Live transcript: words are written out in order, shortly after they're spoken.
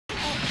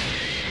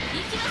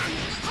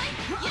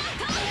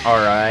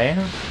Alright.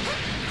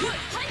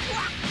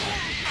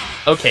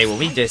 Okay, well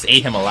we just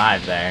ate him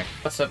alive there.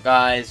 What's up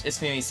guys, it's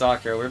me,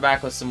 Sakura. We're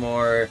back with some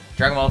more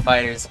Dragon Ball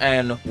Fighterz,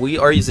 and we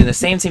are using the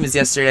same team as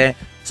yesterday.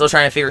 Still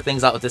trying to figure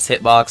things out with this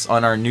hitbox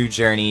on our new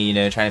journey, you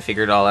know, trying to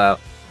figure it all out.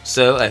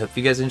 So, I hope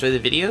you guys enjoyed the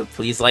video.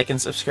 Please like and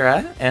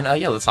subscribe, and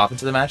yeah, let's hop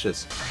into the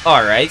matches.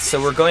 Alright,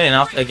 so we're going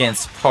up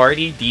against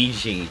Party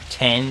DG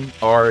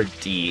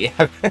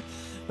 10RD.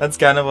 That's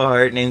kind of a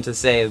hard name to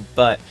say,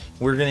 but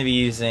we're going to be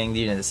using,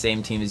 you know, the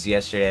same team as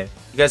yesterday.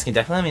 You guys can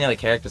definitely let me know the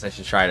characters I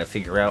should try to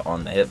figure out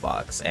on the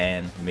hitbox,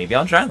 and maybe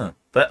I'll try them.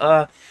 But,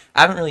 I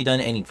haven't really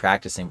done any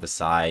practicing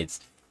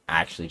besides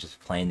actually just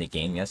playing the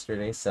game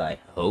yesterday, so I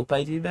hope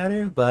I do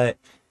better, but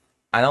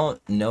I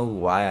don't know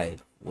why I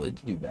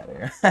would do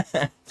better.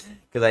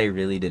 Because I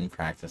really didn't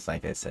practice,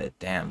 like I said.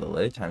 Damn, the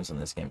load times on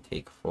this game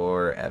take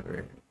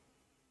forever.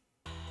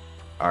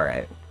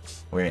 Alright,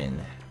 we're in.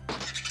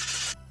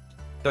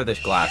 Throw the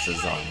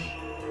glasses on.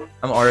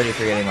 I'm already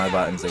forgetting my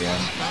buttons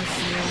again.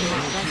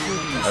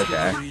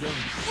 Okay.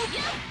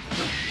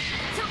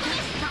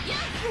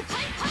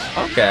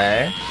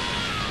 Okay.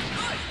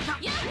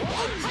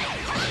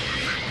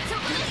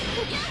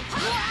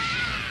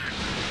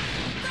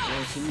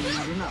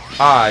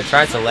 Ah, I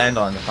tried to land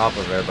on top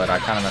of her, but I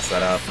kind of messed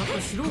that up.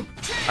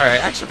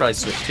 Alright, I should probably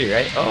switch too,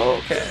 right?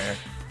 Oh, okay.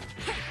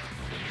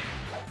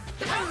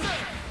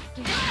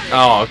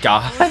 Oh,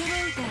 God.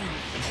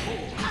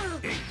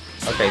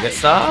 Okay, good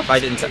stuff. I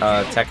didn't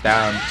tech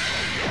down.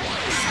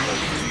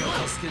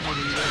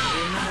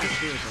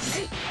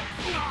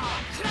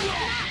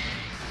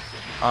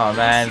 Oh,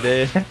 man,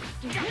 dude.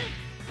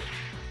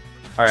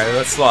 Alright,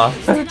 let's swap.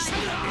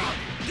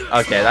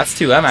 Okay, that's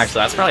 2M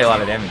actually. That's probably a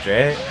lot of damage,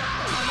 right?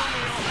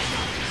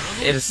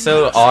 It is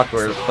so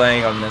awkward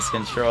playing on this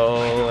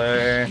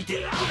controller.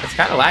 It's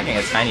kind of lagging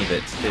a tiny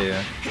bit too.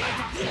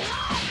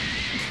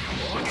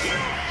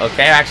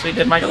 Okay, I actually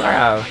did my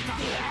Galaro.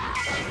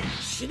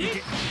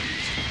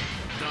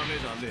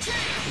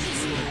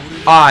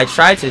 Oh, I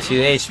tried to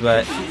 2H,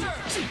 but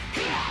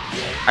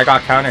I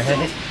got counter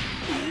hit.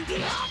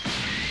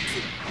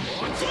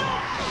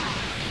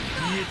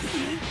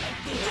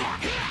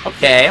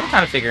 Okay, I'm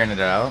kind of figuring it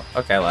out.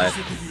 Okay, live.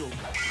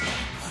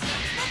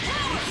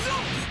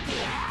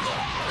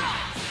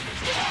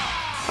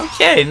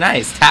 Okay,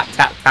 nice. Tap,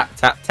 tap, tap,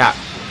 tap, tap.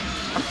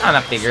 I'm kind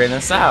of figuring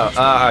this out.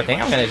 I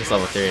think I'm gonna just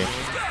level 3.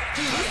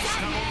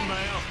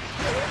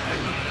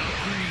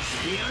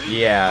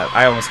 Yeah,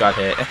 I almost got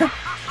hit.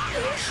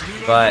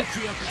 But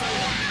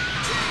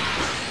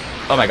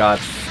oh my god.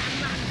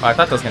 Oh, I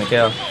thought that was gonna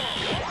kill.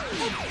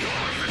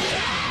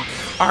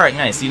 Alright,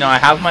 nice. You know, I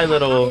have my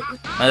little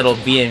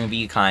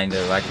B&B kind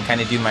of. I can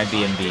kind of do my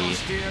B&B.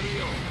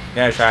 I'm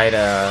gonna try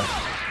to...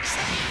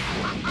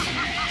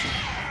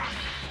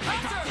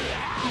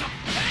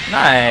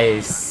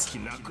 Nice!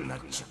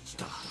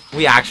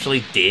 We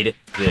actually did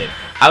good.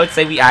 I would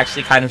say we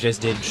actually kind of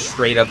just did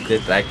straight up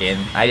good that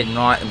game. I did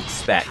not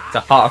expect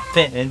to hop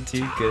in and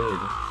do good.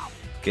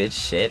 Good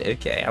shit.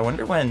 Okay, I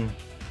wonder when...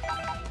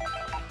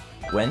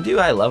 When do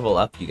I level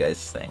up, you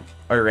guys think?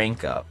 Or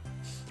rank up?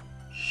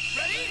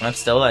 I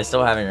still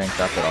haven't ranked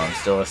up at all. I'm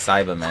still a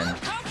Cyberman.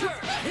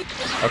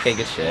 Okay,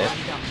 good shit.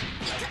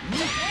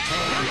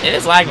 It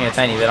is lagging a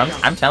tiny bit.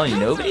 I'm telling you,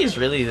 nobody is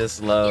really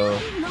this low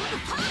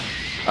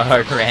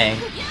rank.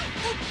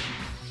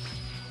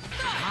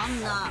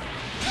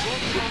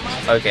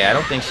 Okay, I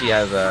don't think she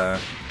has a...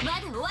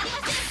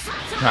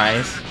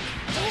 Nice.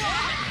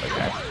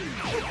 Okay.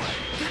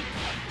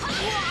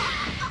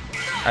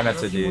 I meant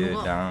to do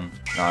down,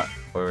 not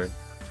forward.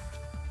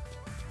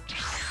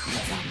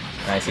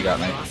 Nice, he got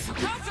me.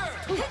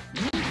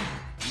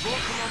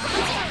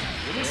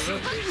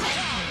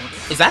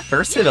 Is that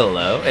burst to the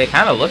low? It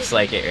kind of looks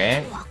like it,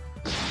 right?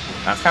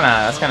 That's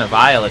kind of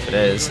vile if it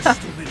is,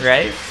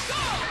 right?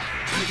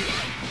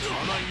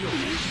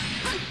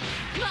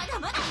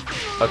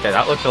 Okay,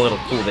 that looked a little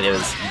cool, but it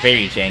was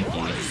very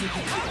janky.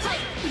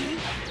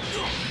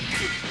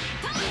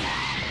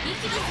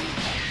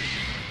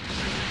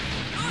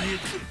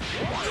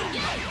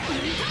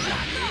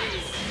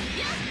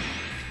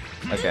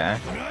 Okay.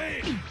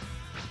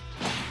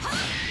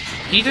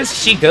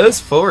 She goes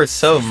forward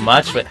so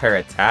much with her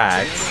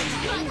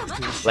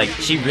attacks. Like,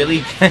 she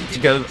really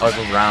goes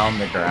around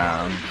the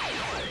ground.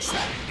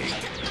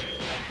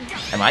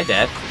 Am I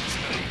dead?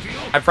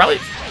 I probably...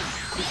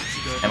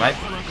 Am I?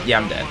 Yeah,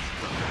 I'm dead.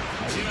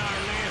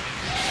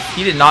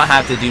 He did not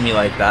have to do me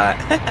like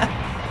that.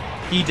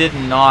 He did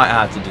not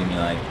have to do me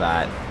like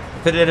that.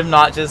 Could it have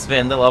not just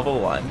been the level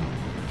 1?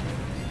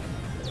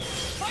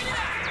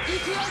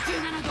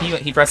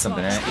 He pressed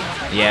something, right?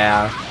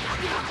 Yeah.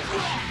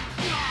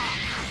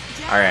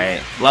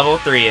 Alright, level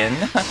 3 in.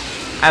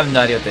 I have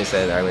no idea what they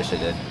said there, I wish I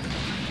did.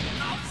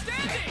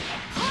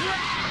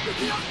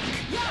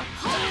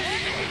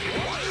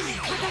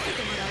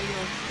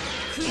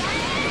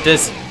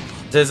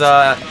 Does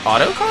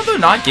auto combo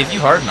not give you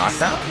hard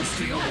knockdown?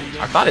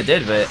 I thought it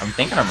did, but I'm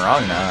thinking I'm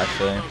wrong now,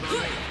 actually.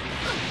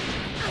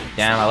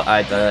 Damn,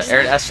 I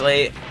air dash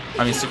late.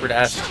 I mean, super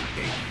dash.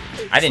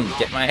 I didn't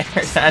get my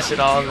air dash at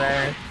all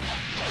there.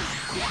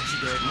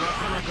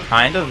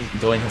 Kind of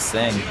doing his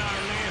thing.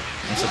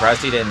 I'm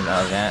surprised he didn't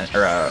I'm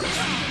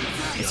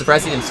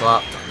surprised he didn't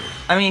swap.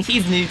 I mean,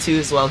 he's new too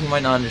as well. He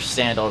might not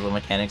understand all the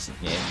mechanics of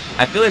the game.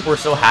 I feel like we're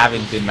still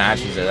having good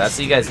matches though. That's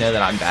so you guys know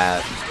that I'm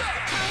bad.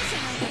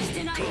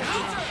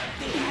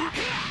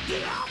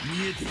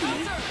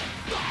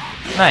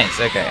 Nice,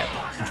 okay.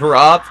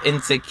 Drop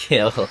into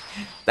kill.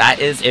 That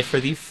is it for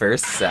the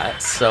first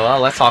set. So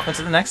let's hop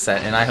into the next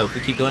set, and I hope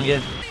we keep doing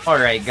good.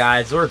 Alright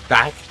guys, we're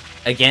back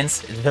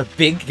against the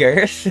Big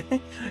Girth.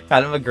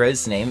 Kind of a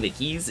gross name, but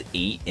he's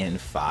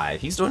 8-5.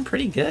 He's doing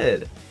pretty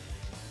good.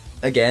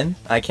 Again,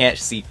 I can't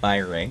see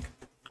my rank.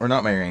 Or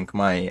not my rank,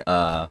 my,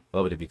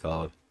 what would it be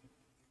called?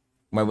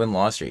 My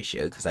win-loss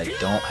ratio, because I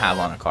don't have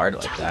on a card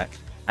like that.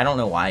 I don't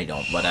know why I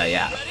don't, but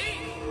yeah.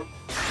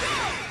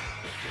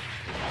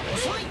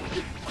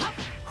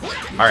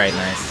 Alright,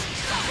 nice.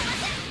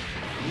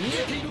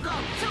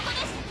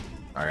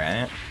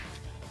 Alright.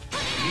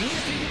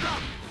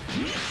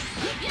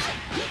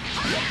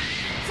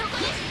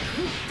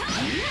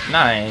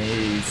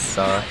 Nice.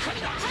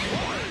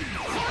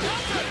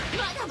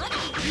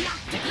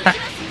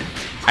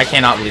 I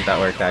cannot believe that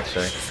worked,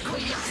 actually.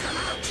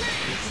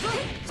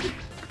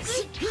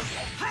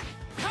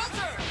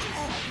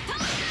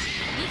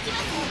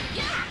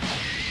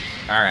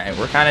 Alright,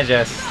 we're kind of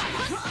just...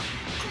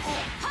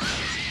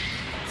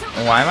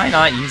 Why am I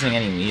not using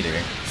any meter?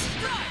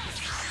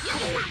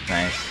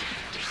 Nice.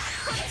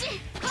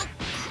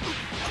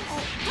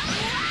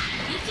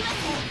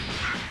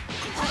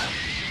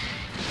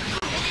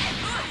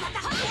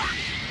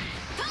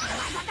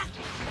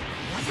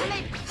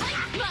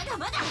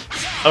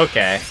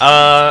 Okay.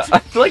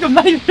 I feel like I'm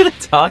not even really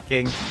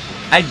talking.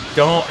 I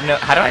don't know.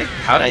 How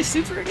do I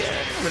super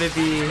again? Would it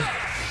be?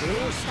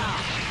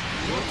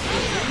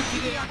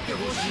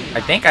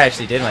 I think I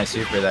actually did my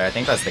super there. I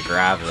think that's the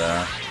grab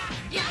though.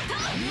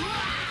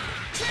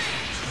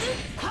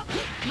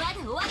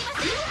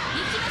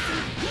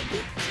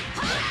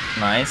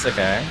 Nice,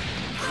 okay.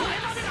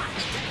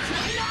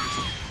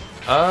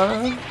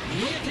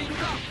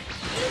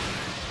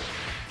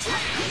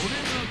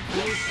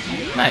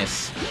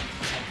 Nice.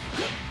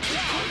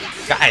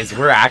 Guys,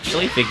 we're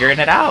actually figuring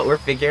it out. We're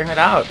figuring it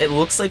out. It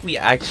looks like we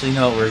actually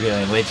know what we're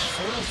doing, which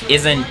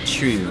isn't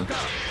true.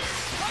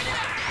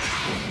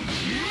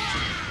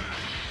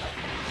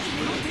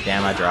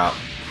 Damn, I dropped.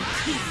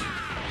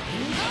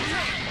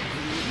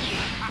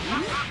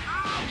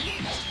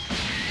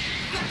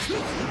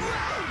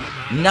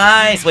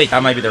 Nice! Wait,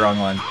 that might be the wrong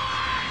one.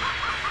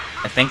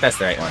 I think that's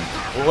the right one.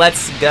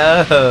 Let's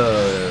go!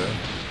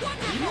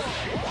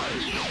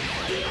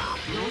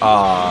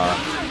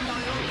 Aww.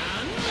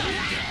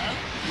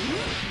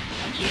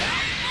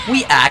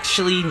 We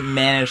actually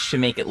managed to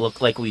make it look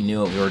like we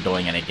knew what we were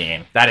doing in a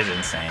game. That is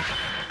insane.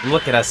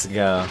 Look at us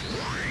go.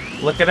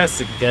 Look at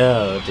us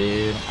go,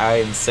 dude.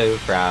 I am so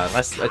proud.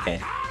 Okay.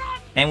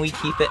 And we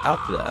keep it up,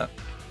 though.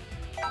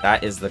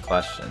 That is the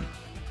question.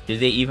 Do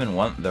they even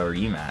want the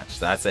rematch?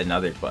 That's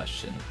another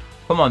question.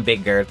 Come on,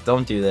 Big Girth.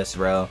 Don't do this,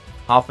 bro.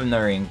 Hop in the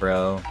ring,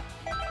 bro.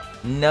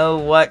 No,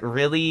 what?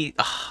 Really?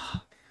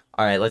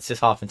 Alright, let's just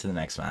hop into the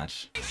next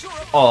match.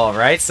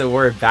 Alright, so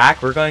we're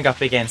back. We're going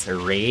up against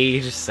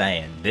Rage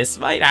Saiyan. This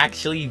might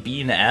actually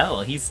be an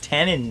L. He's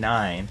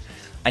 10-9.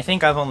 I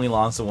think I've only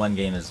lost one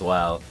game as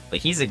well. But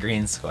he's a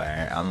green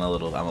square. I'm a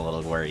little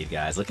worried,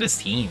 guys. Look at his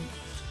team.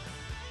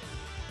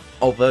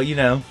 Although, you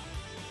know,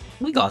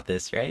 we got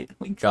this, right?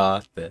 We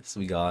got this.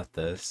 We got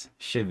this.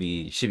 Should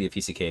be a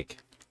piece of cake.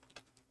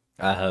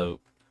 I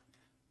hope.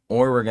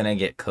 Or we're gonna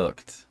get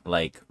cooked,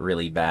 like,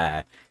 really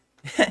bad.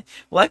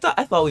 Well,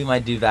 I thought we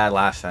might do bad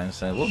last time,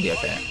 so we'll be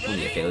okay. We'll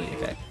be okay. We'll be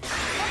okay.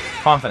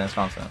 Confidence,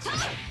 confidence.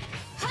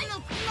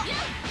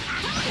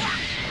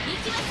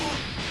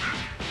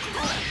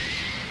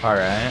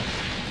 Alright.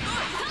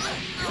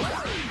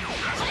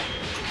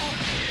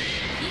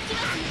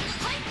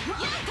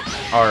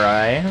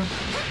 Alright.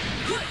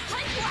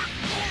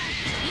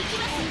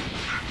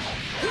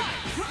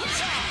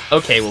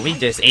 Okay, well, we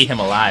just ate him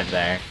alive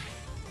there.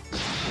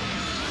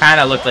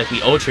 Kinda looked like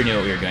we ultra knew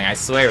what we were doing. I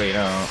swear we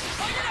don't.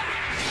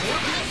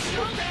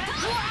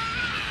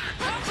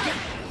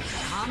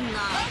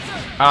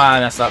 Ah, I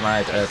messed up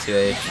my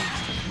 2H.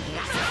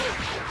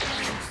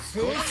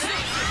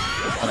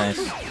 Oh, nice.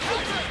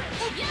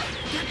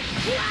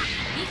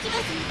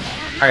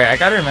 Alright, I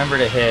gotta remember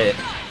to hit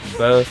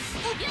both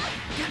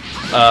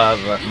of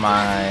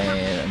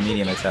my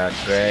medium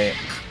attacks, right?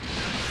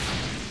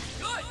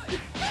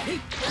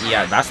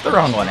 Yeah, that's the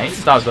wrong one. I need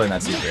to stop doing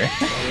that super.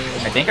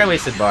 I think I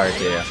wasted bar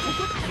too.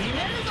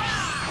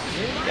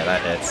 Yeah,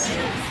 that hits.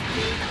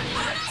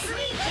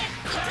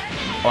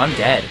 Oh, I'm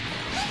dead.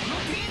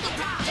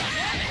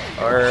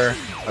 Or...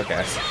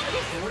 okay.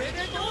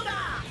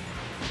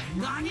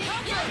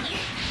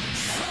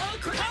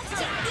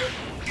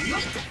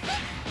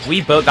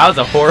 We both... that was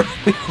a horrible...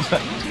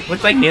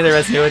 looked like neither of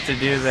us knew what to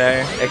do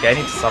there. Okay, I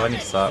need to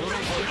stop.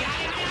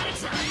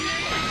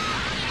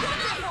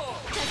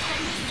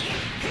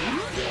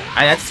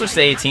 I had to switch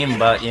to 18,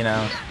 but, you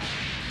know...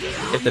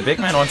 If the big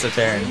man wants a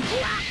turn.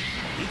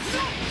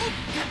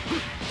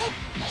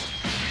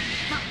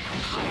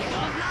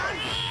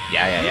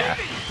 Yeah.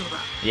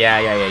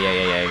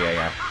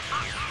 Yeah.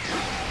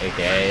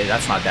 Okay,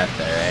 that's not death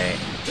there, right?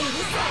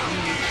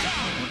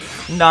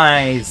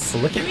 Nice!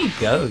 Look at me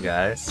go,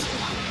 guys.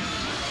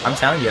 I'm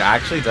telling you, it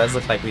actually does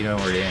look like we know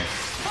what we're doing.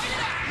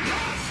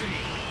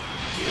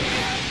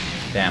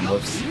 Damn,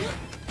 whoops.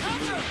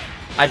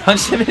 I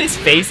punched him in his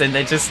face and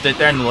then just stood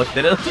there and looked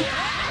at him.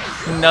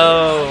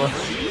 No.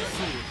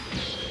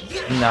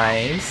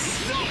 Nice.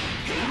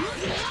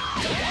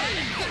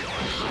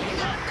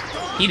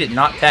 He did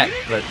not tech,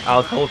 but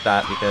I'll hold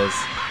that because...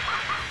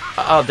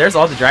 Oh, there's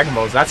all the Dragon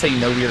Balls. That's how you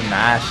know we were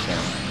mashed.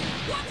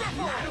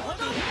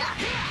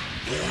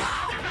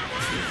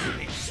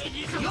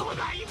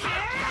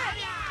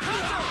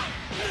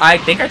 I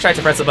think I tried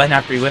to press the button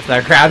after he whipped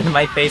that crowd in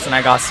my face and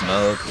I got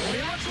smoked.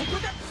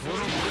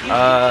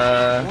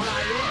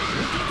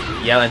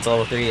 Yeah, it's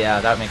level 3. Yeah,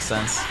 that makes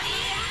sense.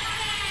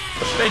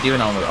 What should I do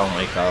when I'll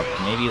wake up?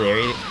 Maybe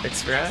Larry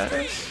Express?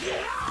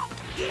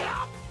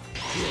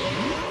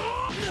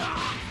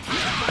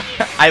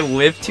 I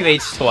whipped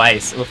 2H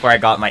twice before I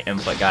got my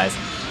input, guys.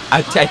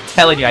 I'm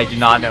telling you, I do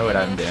not know what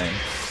I'm doing.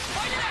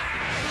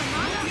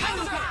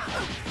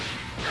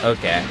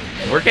 Okay.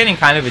 We're getting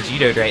kind of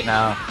vegetoed right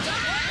now.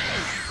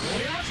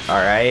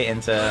 Alright,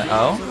 into...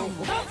 Oh?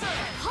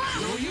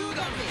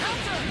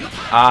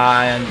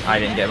 And I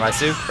didn't get my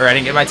soup, or I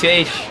didn't get my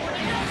 2H.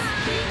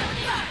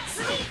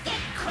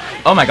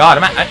 Oh my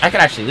god, I could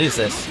actually lose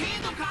this.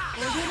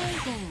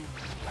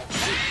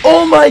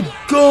 Oh my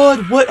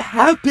god, what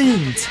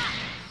happened?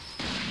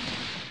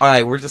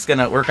 Alright, we're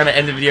gonna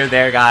end the video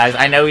there, guys.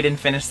 I know we didn't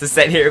finish the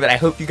set here, but I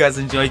hope you guys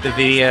enjoyed the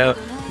video.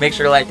 Make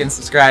sure to like and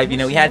subscribe. You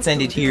know, we had to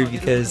end it here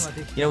because,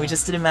 you know, we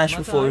just did a match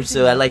before,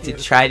 so I like to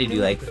try to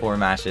do like 4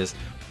 matches.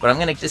 But I'm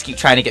gonna just keep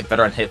trying to get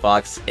better on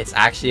hitbox. It's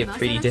actually a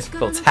pretty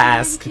difficult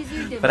task.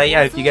 But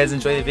yeah, if you guys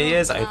enjoy the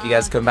videos, I hope you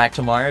guys come back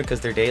tomorrow because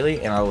they're daily,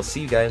 and I will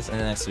see you guys in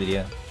the next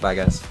video. Bye,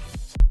 guys.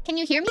 Can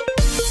you hear me?